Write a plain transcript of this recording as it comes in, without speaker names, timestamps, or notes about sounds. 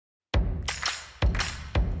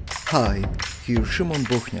Hi, here Szymon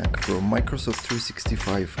Bochniak from Microsoft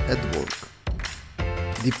 365 at work.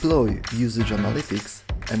 Deploy usage analytics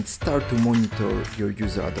and start to monitor your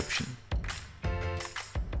user adoption.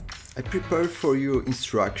 I prepared for you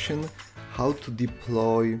instruction how to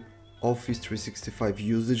deploy Office 365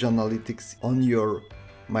 usage analytics on your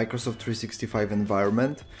Microsoft 365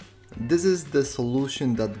 environment. This is the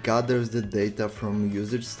solution that gathers the data from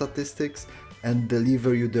usage statistics and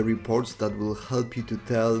deliver you the reports that will help you to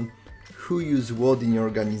tell who use what in your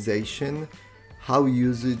organization, how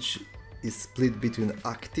usage is split between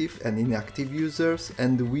active and inactive users,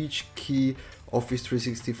 and which key Office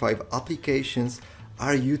 365 applications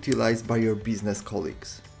are utilized by your business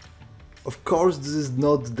colleagues. Of course, this is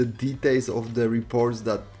not the details of the reports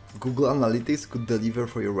that Google Analytics could deliver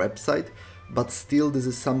for your website, but still this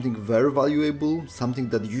is something very valuable, something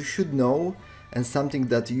that you should know and something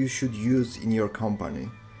that you should use in your company.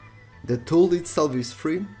 The tool itself is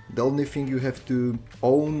free. The only thing you have to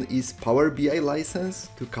own is Power BI license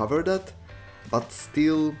to cover that, but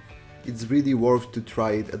still it's really worth to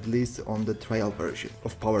try it, at least on the trial version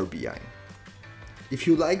of Power BI. If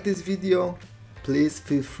you like this video, please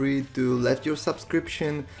feel free to leave your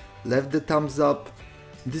subscription, leave the thumbs up.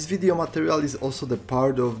 This video material is also the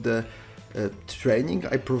part of the training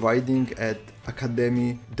I'm providing at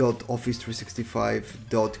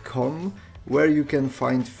academy.office365.com, where you can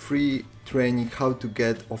find free training how to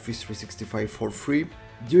get Office 365 for free.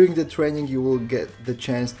 During the training you will get the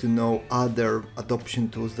chance to know other adoption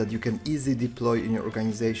tools that you can easily deploy in your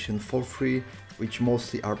organization for free, which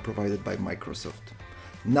mostly are provided by Microsoft.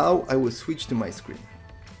 Now I will switch to my screen.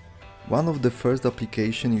 One of the first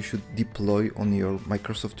applications you should deploy on your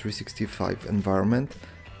Microsoft 365 environment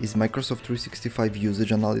is Microsoft 365 Usage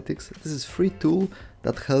Analytics. This is a free tool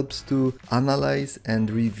that helps to analyze and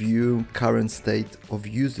review current state of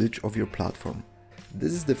usage of your platform.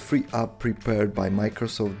 This is the free app prepared by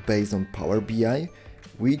Microsoft based on Power BI,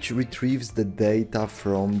 which retrieves the data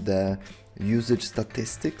from the usage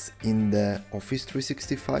statistics in the Office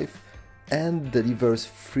 365 and delivers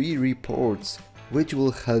free reports which will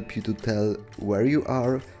help you to tell where you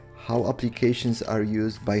are, how applications are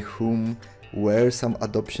used, by whom, where some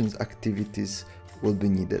adoption activities will be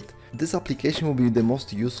needed. This application will be the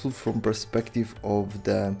most useful from perspective of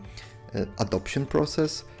the adoption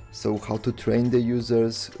process. So how to train the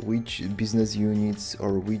users, which business units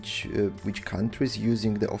or which countries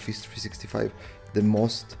using the Office 365 the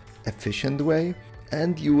most efficient way.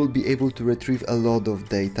 And you will be able to retrieve a lot of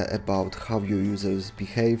data about how your users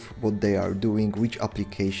behave, what they are doing, which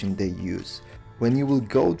application they use. When you will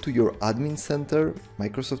go to your admin center,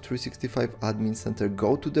 Microsoft 365 admin center,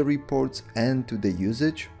 go to the reports and to the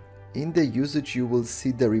usage. In the usage you will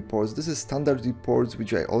see the reports. This is standard reports,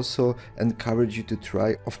 which I also encourage you to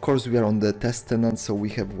try. Of course we are on the test tenant, so we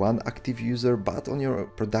have one active user, but on your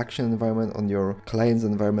production environment, on your client's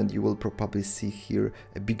environment, you will probably see here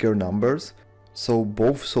bigger numbers. So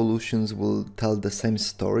both solutions will tell the same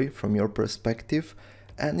story from your perspective.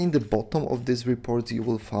 And in the bottom of this report you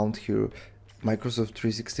will find here Microsoft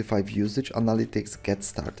 365 Usage Analytics Get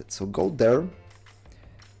Started. So go there.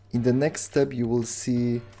 In the next step you will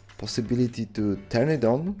see possibility to turn it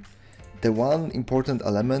on. The one important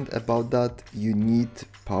element about that, you need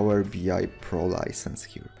Power BI Pro license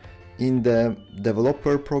here. In the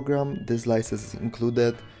developer program this license is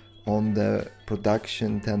included. On the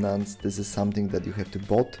production tenants this is something that you have to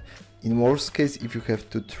buy. In worst case, if you have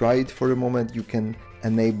to try it for a moment, you can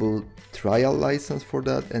enable trial license for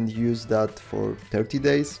that and use that for 30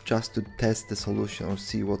 days just to test the solution or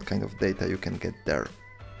see what kind of data you can get there.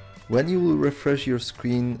 When you will refresh your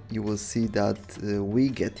screen, you will see that we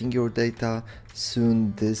getting your data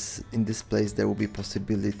soon. In this place there will be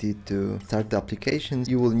possibility to start the applications.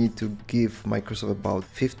 You will need to give Microsoft about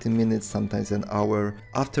 15 minutes, sometimes an hour.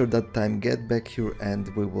 After that time, get back here and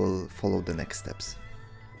we will follow the next steps.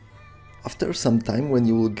 After some time, when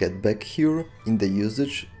you will get back here in the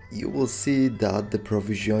usage, you will see that the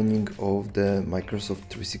provisioning of the Microsoft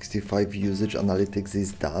 365 Usage Analytics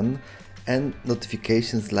is done and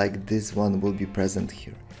notifications like this one will be present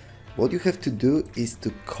here. What you have to do is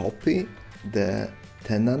to copy the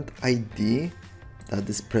tenant ID that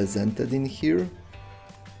is presented in here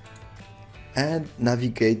and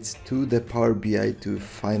navigate to the Power BI to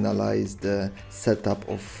finalize the setup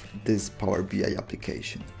of this Power BI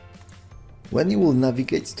application. When you will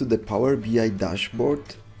navigate to the Power BI dashboard,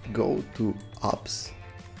 go to Apps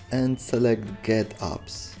and select Get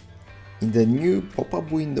Apps. In the new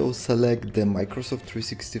pop-up window, select the Microsoft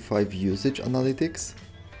 365 Usage Analytics.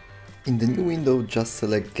 In the new window, just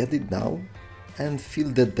select Get It Now and fill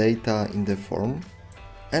the data in the form.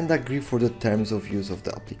 and agree for the terms of use of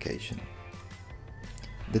the application.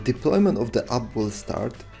 The deployment of the app will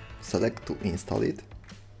start. Select to install it.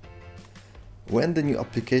 When the new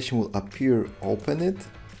application will appear, open it,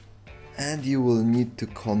 and you will need to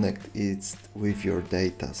connect it with your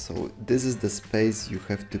data. So this is the space you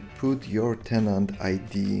have to put your tenant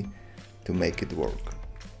ID to make it work.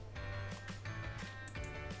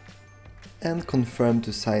 And confirm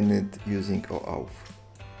to sign it using OAuth.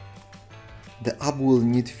 The app will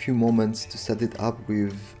need few moments to set it up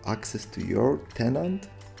with access to your tenant.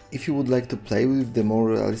 If you would like to play with the more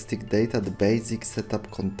realistic data, the basic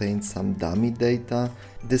setup contains some dummy data.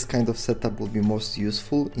 This kind of setup will be most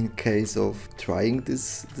useful in case of trying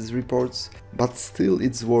these reports, but still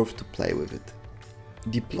it's worth to play with it.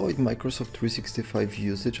 Deployed Microsoft 365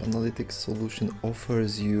 Usage Analytics solution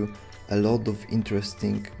offers you a lot of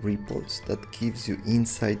interesting reports that gives you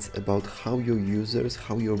insights about how your users,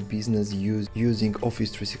 how your business using Office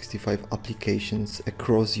 365 applications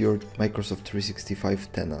across your Microsoft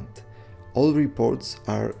 365 tenant. All reports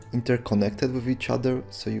are interconnected with each other,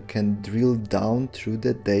 so you can drill down through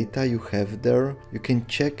the data you have there. You can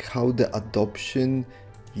check how the adoption,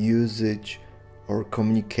 usage or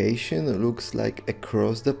communication looks like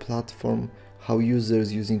across the platform, how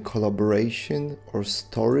users using collaboration or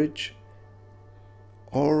storage,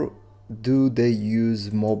 or do they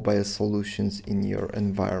use mobile solutions in your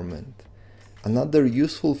environment. Another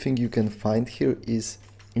useful thing you can find here is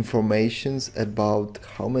informations about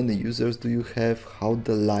how many users do you have, how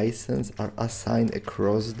the license are assigned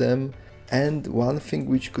across them, and one thing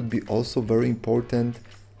which could be also very important,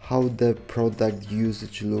 how the product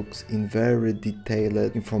usage looks in very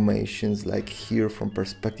detailed informations, like here from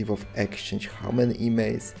perspective of Exchange, how many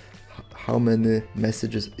emails, how many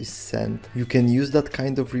messages is sent. You can use that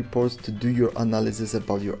kind of reports to do your analysis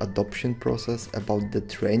about your adoption process, about the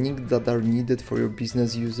training that are needed for your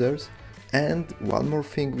business users. And one more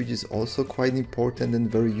thing which is also quite important and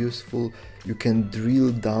very useful, you can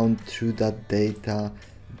drill down through that data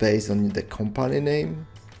based on the company name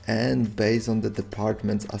and based on the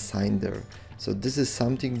departments assigned there. So this is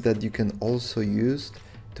something that you can also use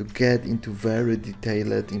to get into very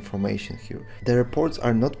detailed information here. The reports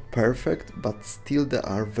are not perfect, but still they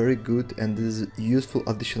are very good, and this is a useful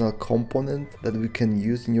additional component that we can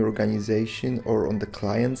use in your organization or on the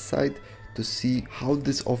client side to see how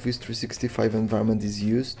this Office 365 environment is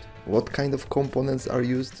used, what kind of components are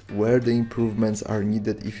used, where the improvements are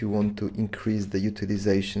needed if you want to increase the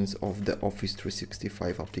utilizations of the Office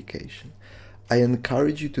 365 application. I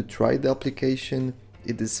encourage you to try the application.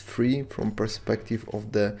 It is free from perspective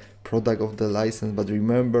of the product of the license, but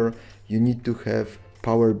remember, you need to have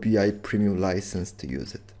Power BI Premium license to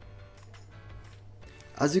use it.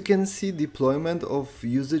 As you can see, deployment of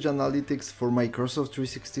usage analytics for Microsoft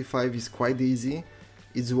 365 is quite easy.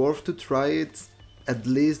 It's worth to try it at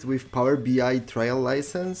least with Power BI trial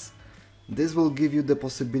license. This will give you the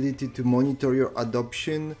possibility to monitor your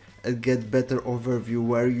adoption and get better overview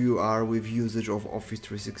where you are with usage of Office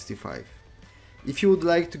 365. If you would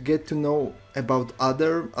like to get to know about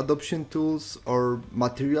other adoption tools or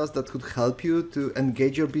materials that could help you to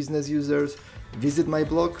engage your business users, visit my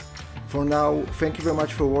blog. For now, thank you very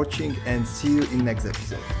much for watching and see you in next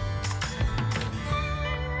episode.